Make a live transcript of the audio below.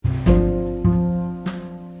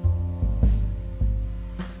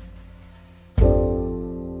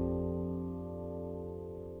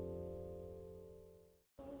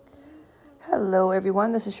Hello,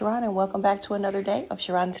 everyone. This is Sharon, and welcome back to another day of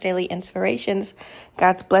Sharon's Daily Inspirations.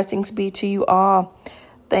 God's blessings be to you all.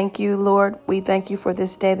 Thank you, Lord. We thank you for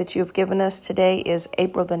this day that you have given us. Today is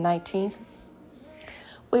April the 19th.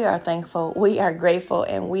 We are thankful, we are grateful,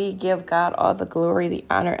 and we give God all the glory, the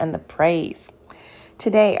honor, and the praise.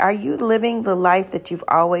 Today, are you living the life that you've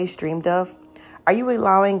always dreamed of? Are you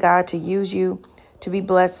allowing God to use you to be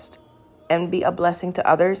blessed and be a blessing to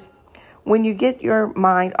others? When you get your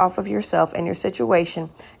mind off of yourself and your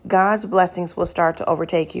situation, God's blessings will start to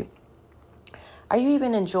overtake you. Are you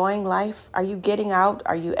even enjoying life? Are you getting out?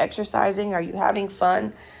 Are you exercising? Are you having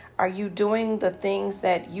fun? Are you doing the things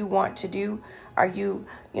that you want to do? Are you,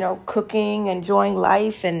 cooking, enjoying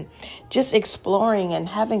life and just exploring and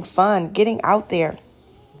having fun, getting out there?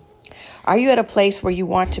 Are you at a place where you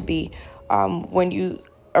want to be when you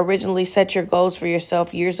originally set your goals for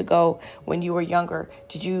yourself years ago when you were younger?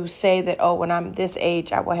 Did you say that, when I'm this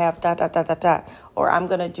age, I will have ... or I'm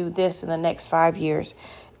going to do this in the next 5 years?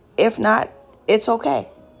 If not, it's okay.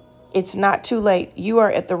 It's not too late. You are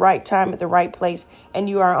at the right time, at the right place, and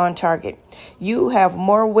you are on target. You have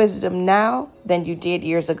more wisdom now than you did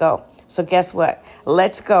years ago. So guess what?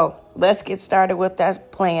 Let's go. Let's get started with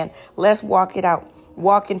that plan. Let's walk it out.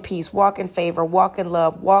 Walk in peace, walk in favor, walk in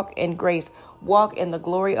love, walk in grace, walk in the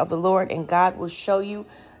glory of the Lord, and God will show you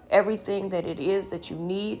everything that it is that you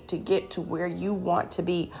need to get to where you want to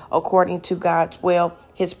be according to God's will,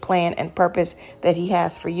 his plan and purpose that he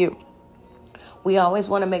has for you. We always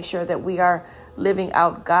want to make sure that we are living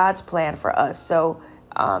out God's plan for us. So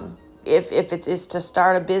if it's to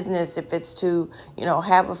start a business, if it's to,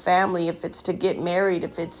 have a family, if it's to get married,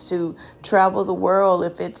 if it's to travel the world,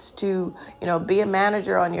 if it's to, be a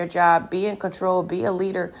manager on your job, be in control, be a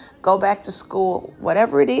leader, go back to school,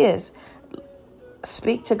 whatever it is,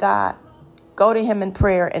 speak to God, go to him in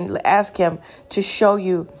prayer and ask him to show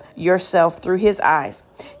you yourself through his eyes.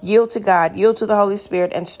 Yield to God, yield to the Holy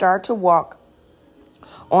Spirit, and start to walk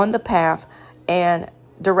on the path and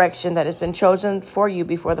direction that has been chosen for you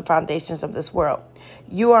before the foundations of this world.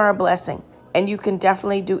 You are a blessing, and you can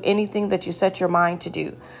definitely do anything that you set your mind to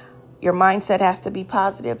do. Your mindset has to be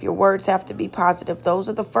positive. Your words have to be positive. Those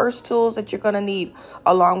are the first tools that you're going to need,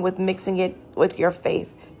 along with mixing it with your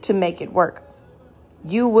faith to make it work.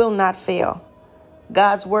 You will not fail.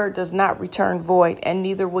 God's word does not return void, and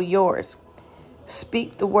neither will yours.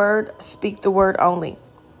 Speak the word only.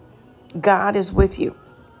 God is with you.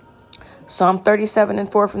 Psalm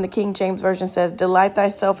 37:4 from the King James Version says, "Delight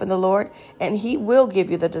thyself in the Lord, and he will give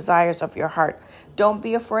you the desires of your heart." Don't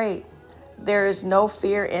be afraid. There is no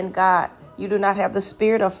fear in God. You do not have the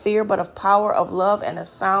spirit of fear, but of power, of love, and a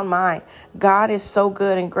sound mind. God is so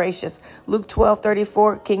good and gracious. Luke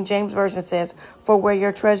 12:34, King James Version says, "For where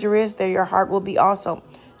your treasure is, there your heart will be also."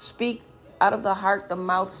 Speak out of the heart, the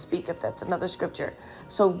mouth speaketh. That's another scripture.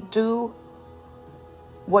 So do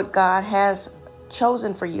what God has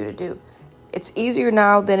chosen for you to do. It's easier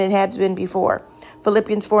now than it has been before.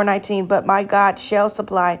 Philippians 4:19, "But my God shall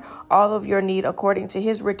supply all of your need according to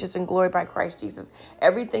his riches and glory by Christ Jesus."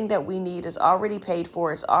 Everything that we need is already paid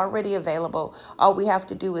for. It's already available. All we have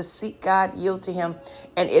to do is seek God, yield to him,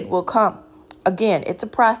 and it will come. Again, it's a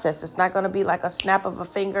process. It's not going to be like a snap of a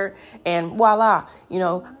finger and voila,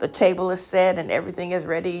 the table is set and everything is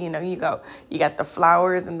ready. You got the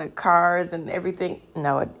flowers and the cars and everything.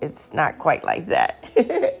 No, it's not quite like that.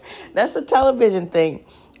 That's a television thing.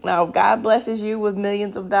 Now, if God blesses you with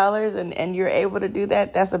millions of dollars and you're able to do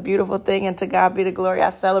that, that's a beautiful thing. And to God be the glory.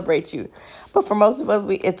 I celebrate you. But for most of us,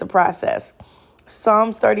 it's a process.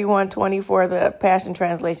 Psalms 31:24, the Passion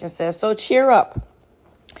Translation says, "So cheer up.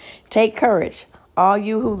 Take courage, all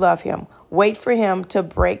you who love him. Wait for him to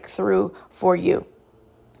break through for you,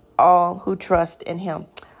 all who trust in him."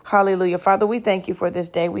 Hallelujah. Father, we thank you for this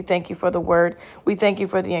day. We thank you for the word. We thank you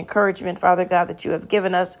for the encouragement, Father God, that you have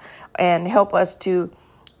given us, and help us to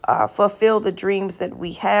fulfill the dreams that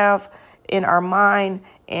we have in our mind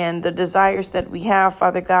and the desires that we have,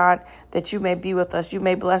 Father God, that you may be with us, you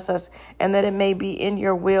may bless us, and that it may be in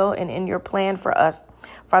your will and in your plan for us.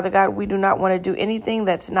 Father God, we do not want to do anything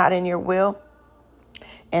that's not in your will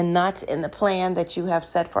and not in the plan that you have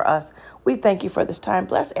set for us. We thank you for this time.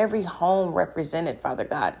 Bless every home represented, Father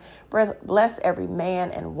God. Bless every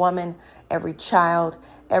man and woman, every child,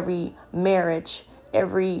 every marriage,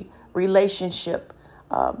 every relationship.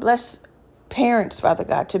 Bless parents, Father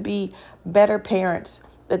God, to be better parents,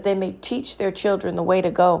 that they may teach their children the way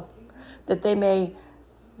to go, that they may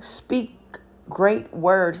speak great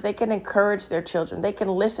words. They can encourage their children. They can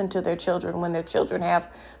listen to their children when their children have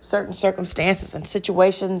certain circumstances and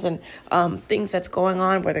situations and things that's going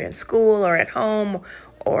on, whether in school or at home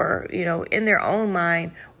or, in their own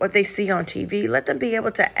mind, what they see on TV. Let them be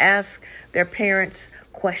able to ask their parents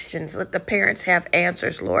questions. Let the parents have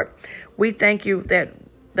answers, Lord. We thank you that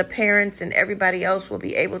the parents and everybody else will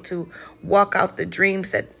be able to walk out the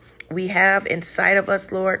dreams that we have inside of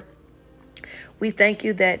us, Lord. We thank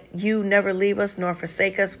you that you never leave us nor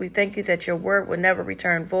forsake us. We thank you that your word will never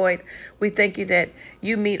return void. We thank you that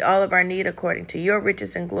you meet all of our need according to your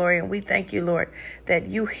riches and glory. And we thank you, Lord, that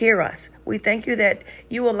you hear us. We thank you that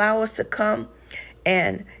you allow us to come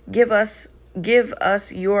and give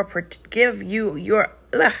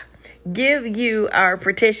you our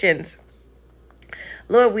petitions.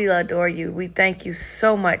 Lord, we adore you. We thank you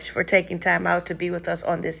so much for taking time out to be with us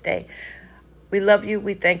on this day. We love you.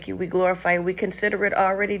 We thank you. We glorify you. We consider it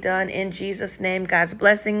already done in Jesus' name. God's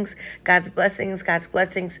blessings, God's blessings, God's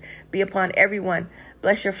blessings be upon everyone.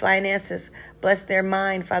 Bless your finances. Bless their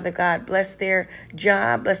mind, Father God. Bless their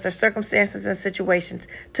job. Bless their circumstances and situations.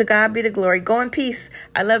 To God be the glory. Go in peace.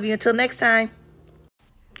 I love you. Until next time.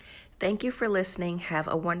 Thank you for listening. Have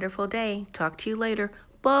a wonderful day. Talk to you later.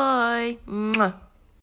 Bye. Mwah.